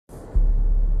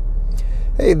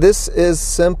Hey, this is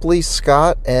Simply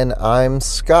Scott, and I'm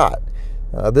Scott.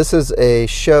 This is a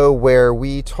show where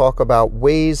we talk about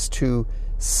ways to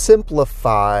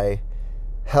simplify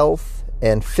health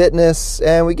and fitness,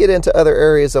 and we get into other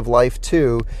areas of life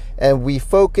too. And we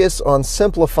focus on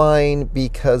simplifying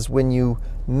because when you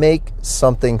make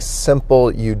something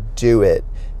simple, you do it.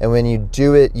 And when you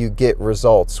do it, you get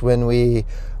results. When we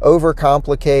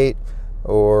overcomplicate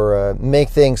or make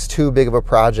things too big of a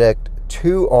project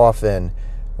too often,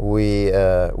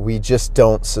 we just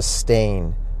don't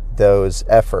sustain those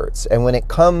efforts. And when it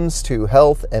comes to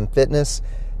health and fitness,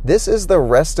 this is the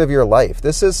rest of your life.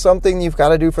 This is something you've got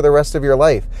to do for the rest of your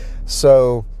life.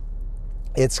 So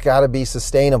it's got to be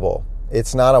sustainable.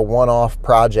 It's not a one-off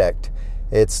project.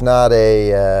 It's not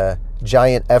a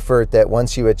giant effort that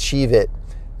once you achieve it,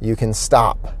 you can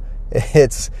stop.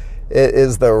 It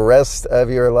is the rest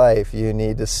of your life. You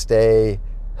need to stay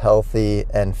healthy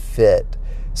and fit.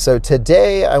 So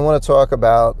today I want to talk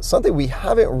about something we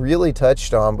haven't really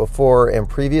touched on before in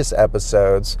previous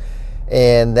episodes,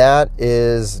 and that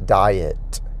is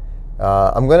diet.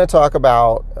 I'm going to talk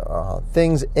about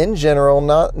things in general,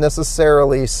 not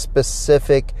necessarily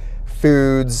specific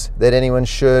foods that anyone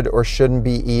should or shouldn't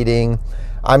be eating.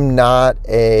 I'm not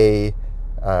a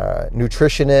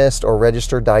nutritionist or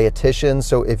registered dietitian,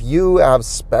 so if you have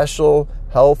special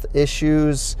health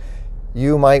issues,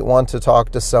 you might want to talk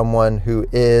to someone who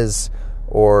is,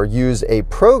 or use a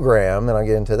program, and I'll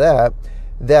get into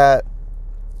that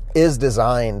is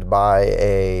designed by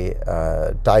a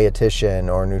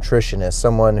dietitian or nutritionist,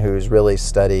 someone who's really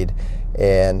studied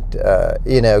and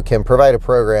can provide a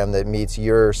program that meets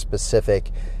your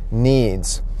specific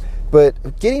needs.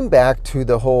 But getting back to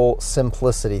the whole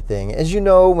simplicity thing, as you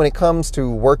know, when it comes to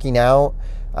working out,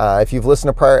 if you've listened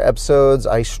to prior episodes,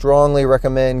 I strongly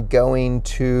recommend going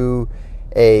to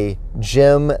a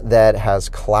gym that has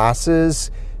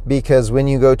classes, because when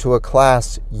you go to a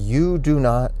class, you do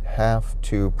not have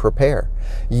to prepare.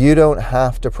 You don't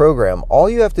have to program. All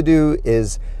you have to do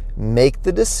is make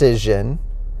the decision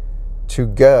to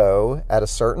go at a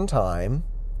certain time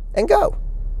and go,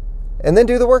 and then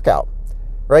do the workout,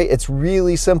 right? It's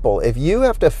really simple. If you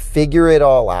have to figure it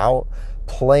all out,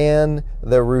 plan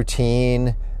the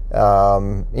routine,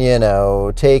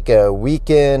 take a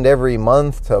weekend every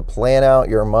month to plan out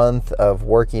your month of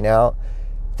working out,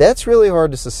 that's really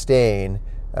hard to sustain,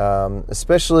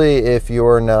 especially if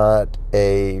you're not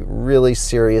a really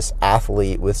serious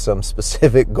athlete with some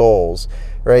specific goals,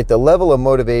 right? The level of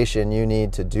motivation you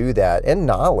need to do that and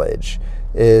knowledge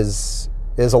is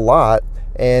a lot,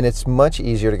 and it's much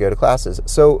easier to go to classes.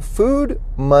 So food,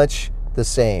 much the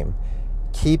same.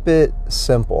 Keep it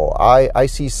simple. I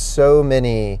see so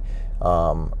many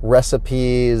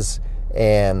recipes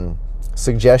and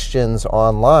suggestions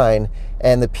online,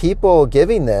 and the people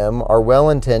giving them are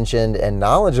well-intentioned and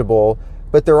knowledgeable,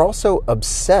 but they're also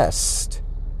obsessed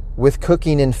with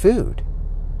cooking and food.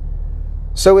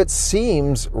 So it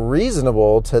seems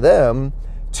reasonable to them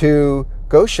to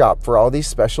go shop for all these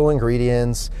special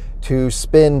ingredients, to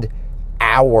spend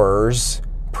hours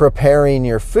preparing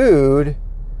your food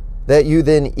that you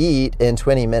then eat in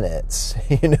 20 minutes.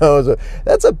 So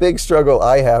that's a big struggle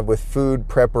I have with food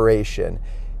preparation.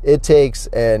 It takes,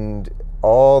 and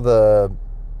all the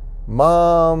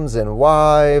moms and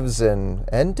wives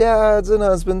and dads and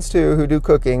husbands too who do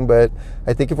cooking, but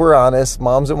I think if we're honest,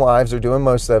 moms and wives are doing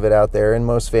most of it out there in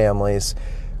most families.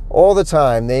 All the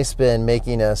time they spend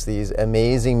making us these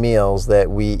amazing meals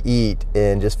that we eat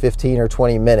in just 15 or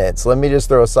 20 minutes. Let me just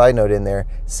throw a side note in there.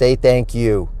 Say thank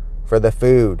you for the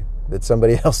food that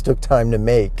somebody else took time to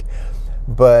make.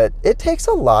 But it takes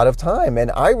a lot of time,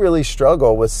 and I really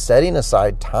struggle with setting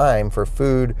aside time for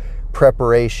food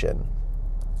preparation.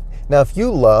 Now, if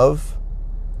you love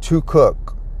to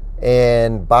cook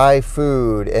and buy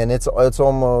food, and it's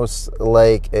almost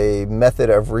like a method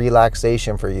of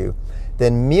relaxation for you,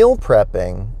 then meal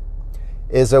prepping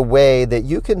is a way that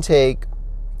you can take,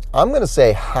 I'm going to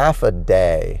say, half a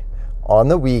day on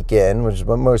the weekend, which is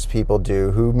what most people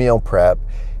do who meal prep,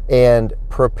 and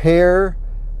prepare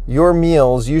your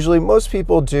meals. Usually most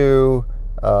people do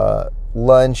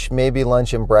lunch, maybe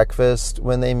lunch and breakfast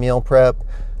when they meal prep.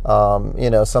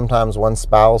 Sometimes one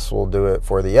spouse will do it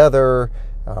for the other.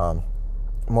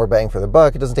 More bang for the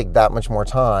buck. It doesn't take that much more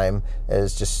time.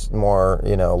 It's just more,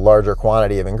 larger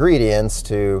quantity of ingredients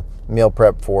to meal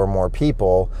prep for more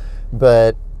people.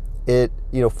 But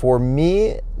for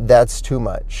me, that's too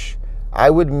much. I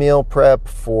would meal prep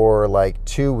for like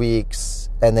 2 weeks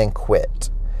and then quit.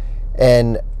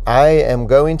 And I am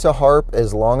going to harp,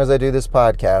 as long as I do this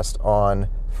podcast, on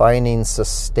finding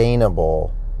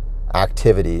sustainable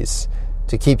activities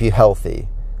to keep you healthy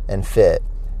and fit.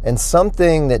 And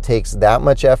something that takes that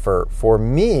much effort for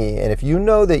me, and if you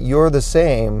know that you're the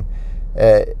same,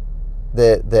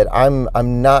 that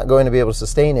I'm not going to be able to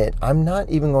sustain it, I'm not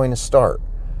even going to start.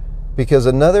 Because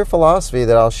another philosophy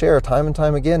that I'll share time and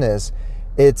time again is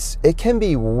it can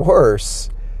be worse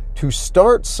to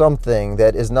start something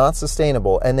that is not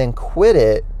sustainable and then quit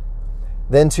it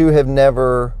than to have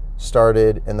never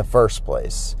started in the first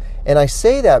place. And I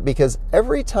say that because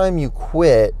every time you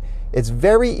quit, it's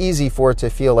very easy for it to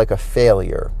feel like a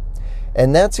failure.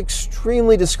 And that's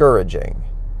extremely discouraging,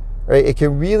 right? It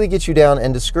can really get you down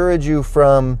and discourage you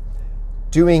from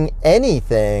doing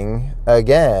anything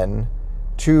again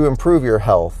to improve your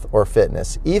health or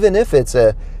fitness, even if it's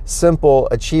a simple,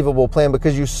 achievable plan,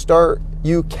 because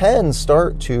you can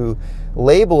start to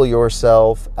label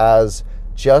yourself as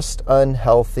just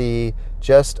unhealthy,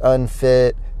 just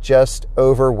unfit, just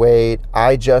overweight,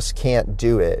 I just can't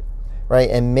do it, right?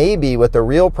 And maybe what the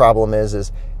real problem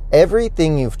is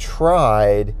everything you've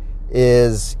tried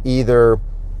is either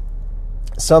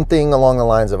something along the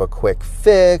lines of a quick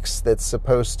fix that's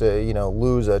supposed to,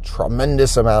 lose a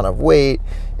tremendous amount of weight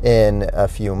in a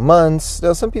few months.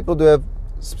 Now, some people do have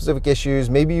specific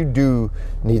issues. Maybe you do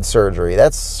need surgery.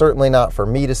 That's certainly not for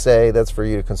me to say. That's for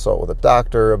you to consult with a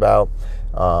doctor about,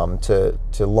 to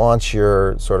launch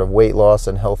your sort of weight loss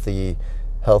and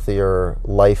healthier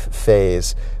life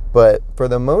phase. But for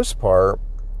the most part,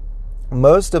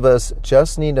 most of us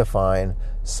just need to find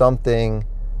something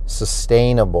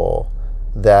sustainable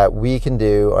that we can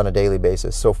do on a daily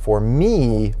basis. So for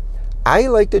me, I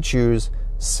like to choose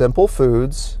simple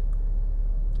foods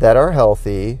that are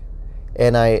healthy,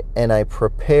 and I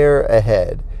prepare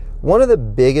ahead. One of the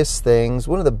biggest things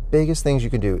you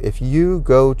can do if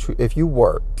you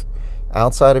work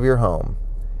outside of your home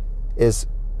is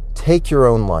take your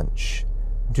own lunch.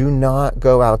 Do not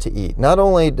go out to eat. Not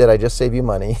only did I just save you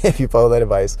money if you follow that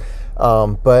advice,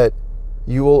 but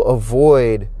you will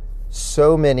avoid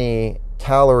so many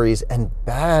calories and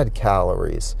bad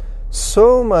calories.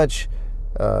 So much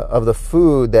of the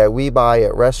food that we buy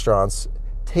at restaurants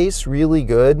tastes really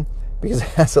good because it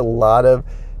has a lot of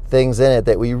things in it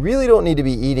that we really don't need to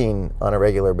be eating on a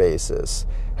regular basis.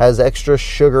 Has extra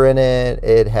sugar in it.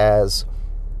 It has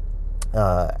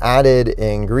added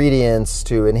ingredients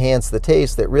to enhance the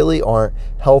taste that really aren't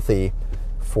healthy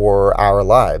for our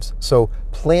lives. So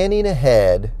planning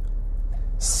ahead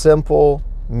simple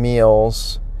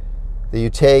meals that you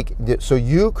take, so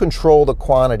you control the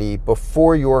quantity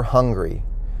before you're hungry.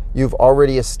 You've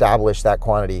already established that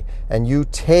quantity, and you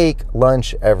take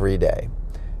lunch every day,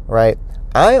 right?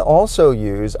 I also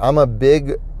I'm a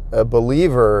big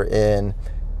believer in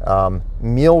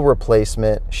meal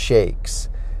replacement shakes.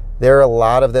 There are a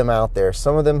lot of them out there.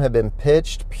 Some of them have been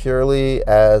pitched purely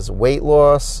as weight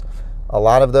loss. A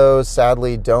lot of those,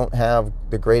 sadly, don't have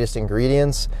the greatest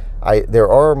ingredients. There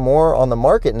are more on the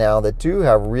market now that do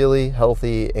have really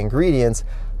healthy ingredients.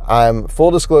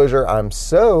 Full disclosure, I'm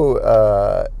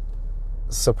so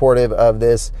supportive of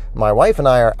this. My wife and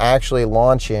I are actually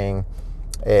launching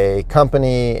a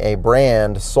company, a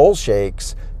brand, Soul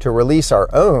Shakes, to release our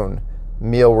own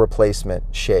meal replacement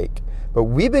shake. But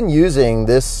we've been using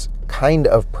this kind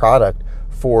of product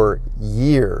for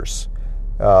years.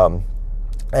 And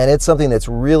it's something that's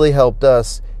really helped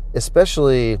us,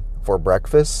 especially for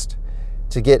breakfast,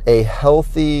 to get a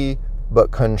healthy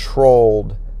but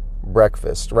controlled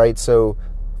breakfast, right? So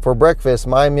for breakfast,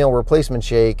 my meal replacement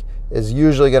shake is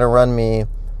usually going to run me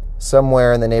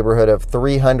somewhere in the neighborhood of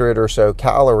 300 or so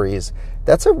calories.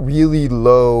 That's a really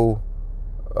low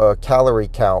calorie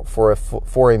count for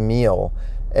a meal.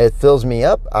 It fills me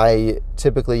up. I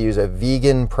typically use a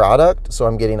vegan product, so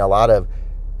I'm getting a lot of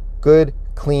good,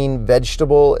 clean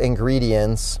vegetable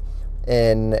ingredients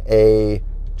in a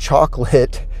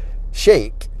chocolate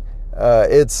shake.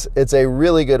 It's a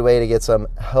really good way to get some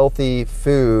healthy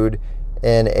food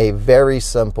in a very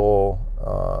simple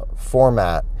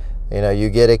format. You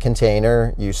get a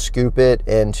container, you scoop it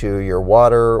into your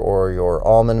water or your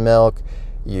almond milk,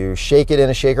 you shake it in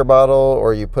a shaker bottle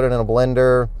or you put it in a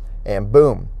blender, and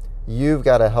boom, you've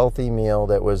got a healthy meal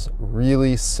that was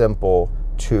really simple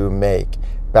to make.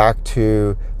 Back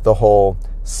to the whole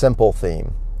simple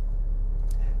theme.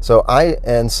 So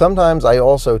sometimes I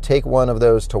also take one of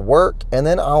those to work, and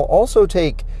then I'll also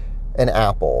take an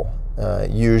apple,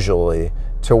 usually,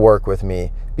 to work with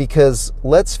me. Because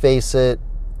let's face it,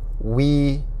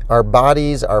 our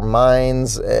bodies, our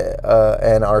minds,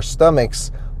 and our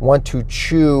stomachs want to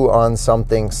chew on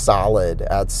something solid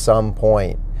at some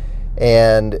point.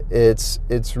 And it's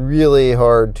really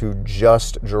hard to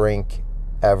just drink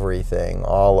everything,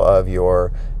 all of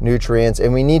your nutrients.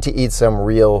 And we need to eat some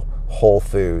real whole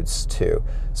foods too.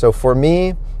 So for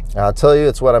me, I'll tell you,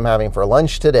 it's what I'm having for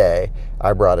lunch today.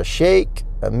 I brought a shake,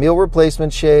 a meal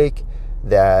replacement shake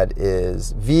that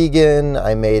is vegan.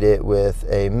 I made it with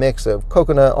a mix of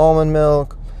coconut almond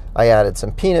milk. I added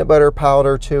some peanut butter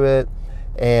powder to it,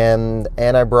 and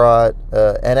I brought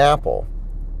an apple.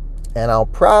 And I'll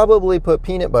probably put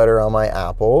peanut butter on my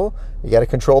apple. You got to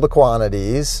control the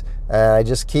quantities. I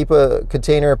just keep a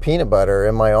container of peanut butter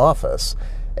in my office.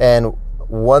 And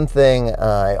one thing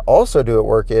I also do at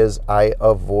work is I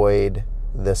avoid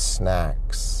the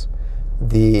snacks,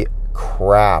 the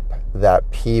crap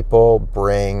that people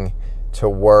bring to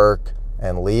work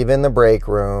and leave in the break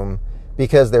room,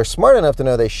 because they're smart enough to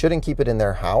know they shouldn't keep it in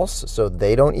their house, so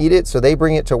they don't eat it, so they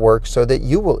bring it to work so that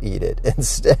you will eat it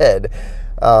instead.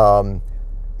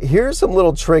 Here's some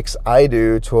little tricks I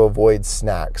do to avoid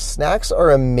snacks. Snacks are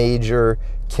a major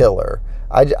killer.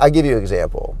 I give you an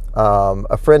example.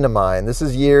 A friend of mine, this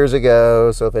is years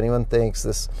ago, so if anyone thinks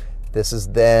this is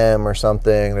them or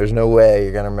something, there's no way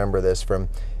you're going to remember this from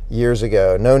years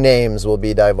ago. No names will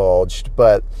be divulged,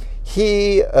 but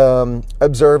he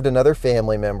observed another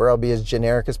family member. I'll be as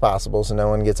generic as possible so no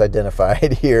one gets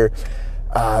identified here.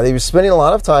 He was spending a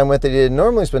lot of time with, that he didn't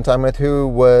normally spend time with, who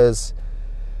was,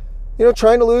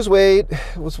 trying to lose weight.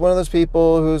 Was one of those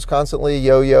people who's constantly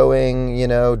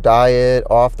yo-yoing, diet,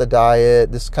 off the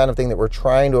diet, this kind of thing that we're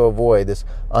trying to avoid, this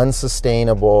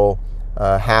unsustainable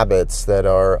habits that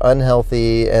are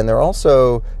unhealthy, and they're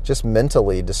also just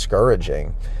mentally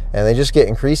discouraging, and they just get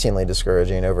increasingly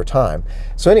discouraging over time.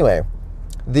 So anyway,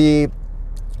 the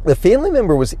family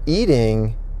member was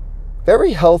eating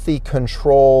very healthy,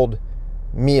 controlled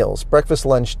meals, breakfast,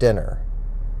 lunch, dinner.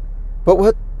 But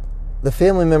what the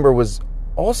family member was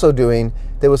also doing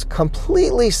that was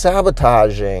completely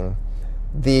sabotaging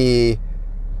the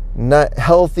not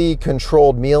healthy,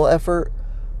 controlled meal effort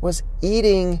was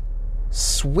eating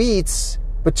sweets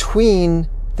between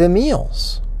the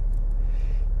meals.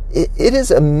 It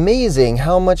is amazing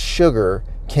how much sugar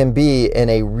can be in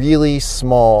a really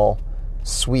small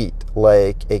sweet,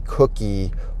 like a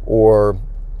cookie or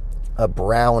a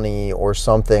brownie or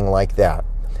something like that.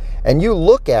 And you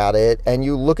look at it, and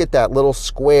you look at that little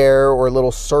square or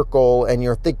little circle, and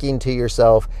you're thinking to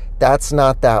yourself, that's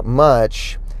not that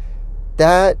much.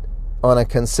 That, on a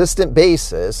consistent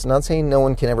basis, not saying no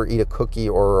one can ever eat a cookie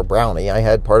or a brownie. I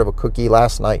had part of a cookie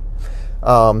last night.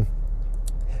 But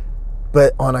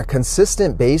on a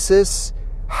consistent basis,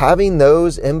 having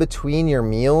those in between your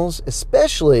meals,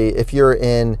 especially if you're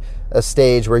in a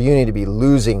stage where you need to be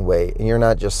losing weight and you're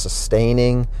not just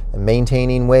sustaining and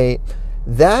maintaining weight,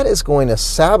 that is going to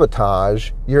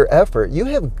sabotage your effort. You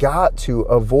have got to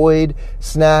avoid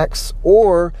snacks,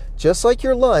 or just like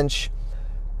your lunch,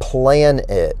 plan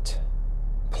it.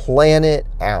 Plan it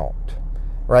out,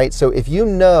 right? So if you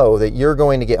know that you're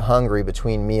going to get hungry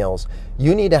between meals,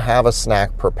 you need to have a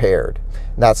snack prepared.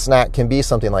 That snack can be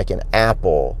something like an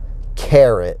apple,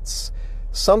 carrots,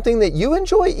 something that you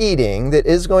enjoy eating that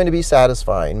is going to be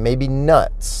satisfying, maybe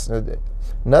nuts.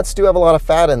 Nuts do have a lot of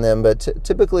fat in them, but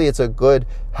typically it's a good,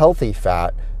 healthy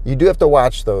fat. You do have to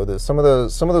watch, though, that some of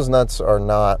those nuts are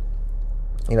not,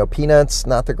 peanuts,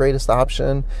 not the greatest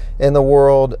option in the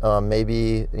world.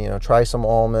 Maybe, try some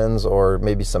almonds, or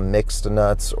maybe some mixed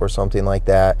nuts or something like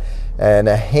that. And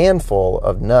a handful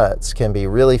of nuts can be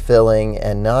really filling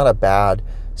and not a bad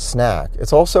snack.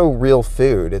 It's also real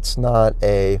food. It's not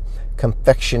a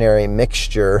confectionery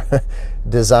mixture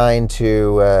designed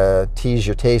to tease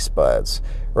your taste buds,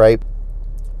 right?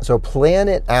 So plan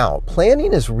it out.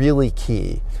 Planning is really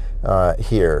key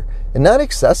here. And not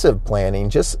excessive planning,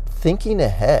 just thinking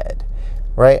ahead,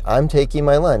 right? I'm taking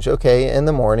my lunch. Okay, in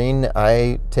the morning,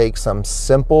 I take some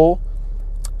simple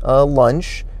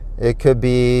lunch. It could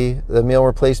be the meal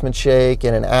replacement shake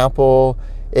and an apple.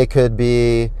 It could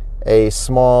be a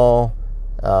small,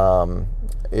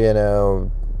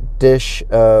 dish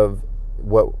of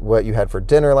what you had for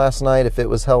dinner last night, if it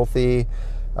was healthy,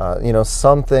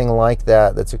 something like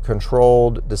that, that's a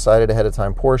controlled, decided ahead of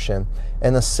time portion.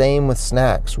 And the same with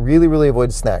snacks. Really, really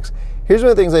avoid snacks. Here's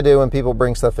one of the things I do when people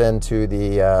bring stuff into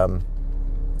the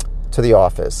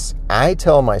office. I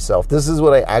tell myself, this is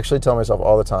what I actually tell myself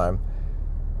all the time.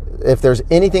 If there's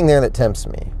anything there that tempts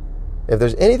me,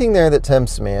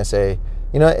 I say,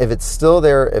 if it's still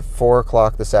there at 4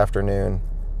 o'clock this afternoon,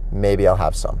 maybe I'll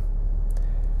have some.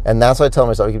 And that's what I tell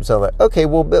myself. I keep saying, like, okay,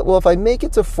 well, if I make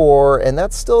it to 4 and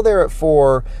that's still there at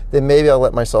 4, then maybe I'll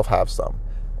let myself have some.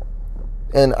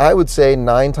 And I would say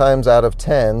 9 times out of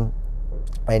 10,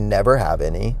 I never have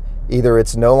any. Either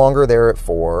it's no longer there at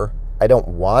 4, I don't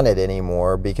want it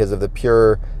anymore because of the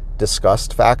pure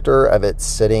disgust factor of it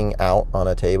sitting out on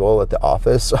a table at the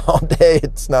office all day,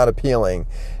 it's not appealing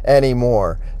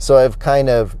anymore. So I've kind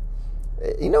of,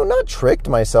 not tricked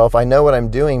myself. I know what I'm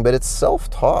doing, but it's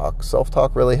self-talk.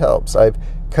 Self-talk really helps. I've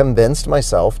convinced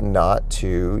myself not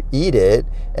to eat it,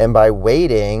 and by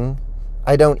waiting,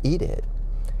 I don't eat it.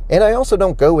 And I also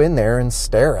don't go in there and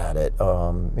stare at it.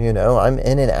 I'm in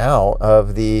and out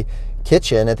of the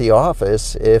kitchen at the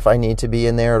office if I need to be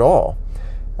in there at all.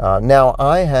 Now,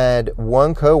 I had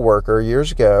one coworker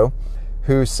years ago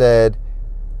who said,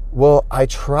 well, I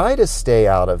try to stay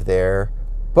out of there,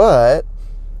 but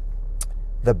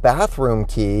the bathroom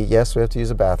key, yes, we have to use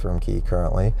a bathroom key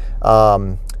currently.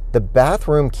 The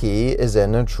bathroom key is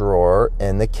in a drawer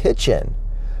in the kitchen.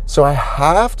 So I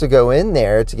have to go in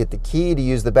there to get the key to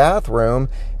use the bathroom,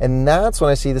 and that's when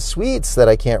I see the sweets that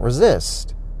I can't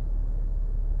resist.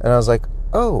 And I was like,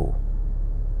 oh,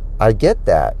 I get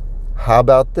that. How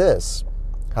about this?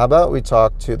 How about we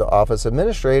talk to the office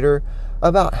administrator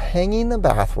about hanging the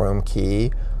bathroom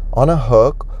key on a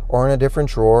hook or in a different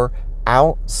drawer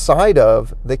outside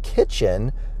of the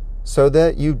kitchen so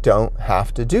that you don't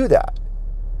have to do that?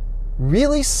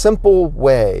 Really simple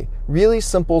way, really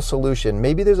simple solution.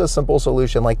 Maybe there's a simple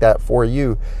solution like that for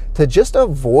you to just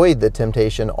avoid the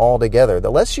temptation altogether.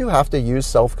 The less you have to use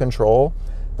self-control,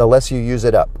 the less you use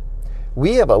it up.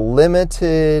 We have a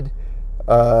limited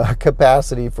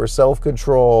capacity for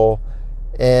self-control,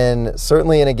 and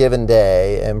certainly in a given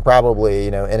day, and probably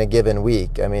in a given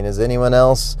week. I mean, does anyone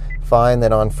else find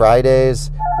that on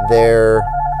Fridays their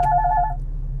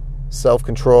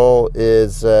self-control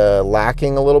is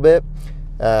lacking a little bit?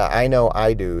 I know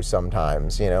I do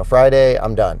sometimes. Friday,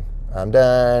 I'm done.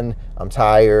 I'm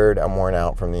tired. I'm worn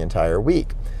out from the entire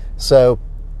week. So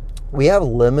we have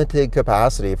limited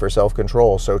capacity for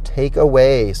self-control. So take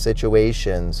away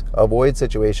situations, avoid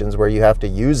situations where you have to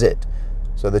use it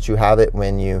so that you have it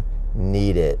when you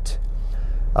need it.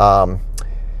 I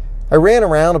ran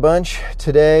around a bunch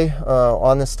today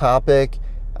on this topic.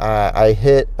 I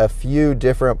hit a few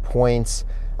different points.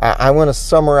 I want to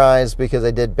summarize because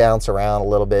I did bounce around a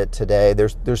little bit today.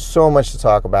 There's so much to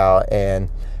talk about, and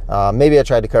maybe I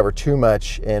tried to cover too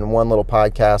much in one little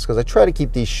podcast because I try to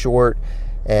keep these short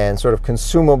and sort of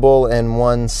consumable in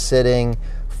one sitting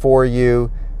for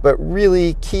you. But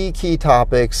really key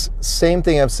topics, same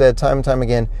thing I've said time and time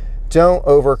again, don't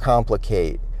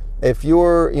overcomplicate. If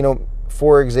you're,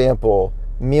 for example,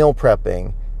 meal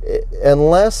prepping,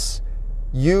 unless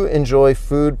you enjoy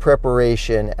food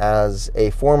preparation as a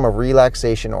form of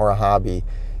relaxation or a hobby,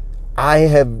 I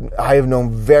have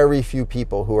known very few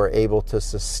people who are able to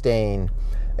sustain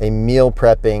a meal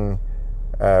prepping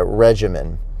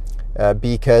regimen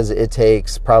because it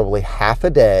takes probably half a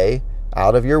day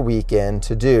out of your weekend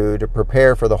to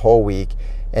prepare for the whole week,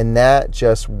 and that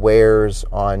just wears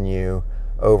on you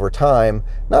over time.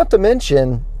 Not to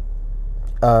mention,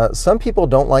 some people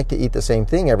don't like to eat the same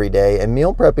thing every day, and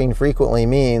meal prepping frequently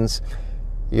means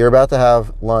you're about to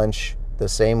have lunch the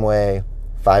same way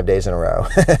 5 days in a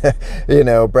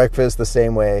row. Breakfast the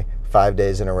same way 5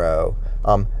 days in a row.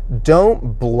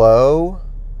 Don't blow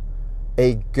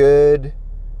a good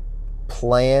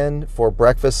plan for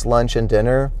breakfast, lunch, and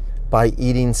dinner by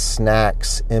eating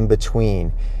snacks in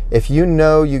between. If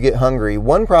you get hungry,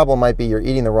 one problem might be you're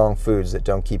eating the wrong foods that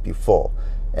don't keep you full,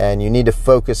 and you need to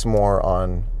focus more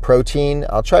on protein.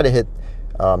 I'll try to hit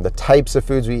the types of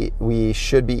foods we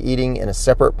should be eating in a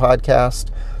separate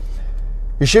podcast.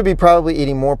 You should be probably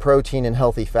eating more protein and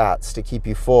healthy fats to keep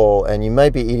you full, and you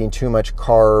might be eating too much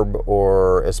carb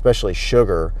or especially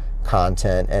sugar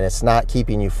content, and it's not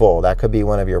keeping you full. That could be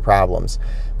one of your problems.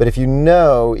 But if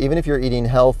even if you're eating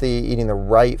healthy, eating the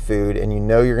right food, and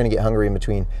you're going to get hungry in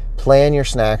between, plan your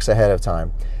snacks ahead of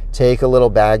time. Take a little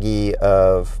baggie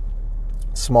of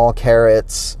small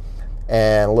carrots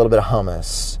and a little bit of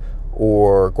hummus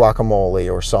or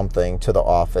guacamole or something to the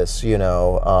office.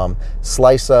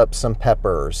 Slice up some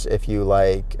peppers if you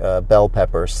like bell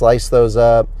peppers. Slice those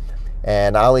up,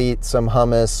 and I'll eat some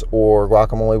hummus or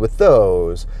guacamole with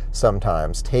those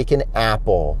sometimes. Take an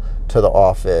apple to the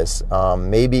office.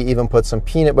 Maybe even put some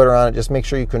peanut butter on it. Just make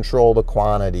sure you control the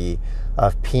quantity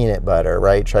of peanut butter,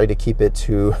 right? Try to keep it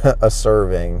to a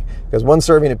serving, because one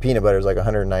serving of peanut butter is like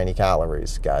 190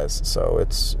 calories, guys. So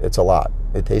it's a lot.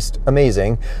 It tastes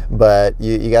amazing, but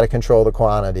you got to control the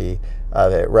quantity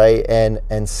of it, right?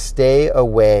 And stay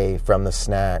away from the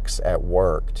snacks at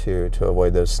work to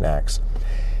avoid those snacks.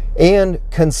 And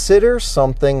consider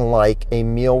something like a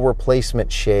meal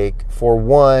replacement shake for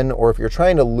one, or if you're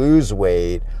trying to lose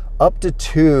weight, up to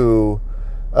 2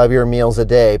 of your meals a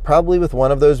day. Probably with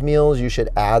one of those meals, you should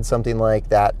add something like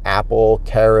that apple,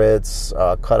 carrots,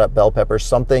 cut up bell peppers,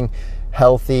 something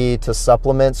healthy to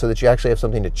supplement so that you actually have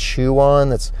something to chew on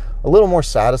that's a little more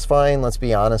satisfying, let's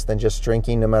be honest, than just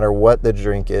drinking. No matter what the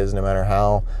drink is, no matter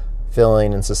how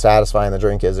filling and so satisfying the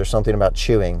drink is, there's something about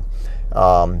chewing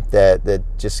that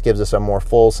just gives us a more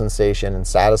full sensation and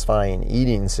satisfying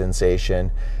eating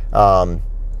sensation. A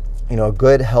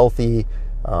good healthy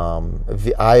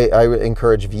I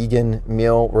encourage vegan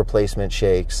meal replacement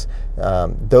shakes.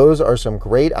 Those are some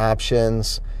great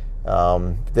options.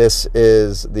 This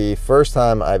is the first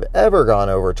time I've ever gone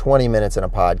over 20 minutes in a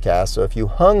podcast. So if you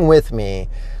hung with me,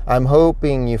 I'm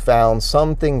hoping you found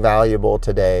something valuable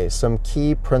today, some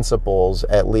key principles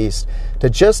at least, to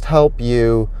just help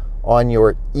you on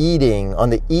your eating,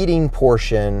 on the eating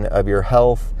portion of your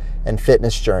health and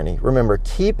fitness journey. Remember,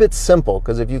 keep it simple,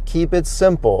 because if you keep it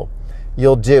simple,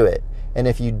 you'll do it. And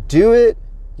if you do it,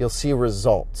 you'll see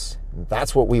results.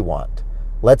 That's what we want.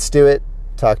 Let's do it.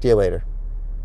 Talk to you later.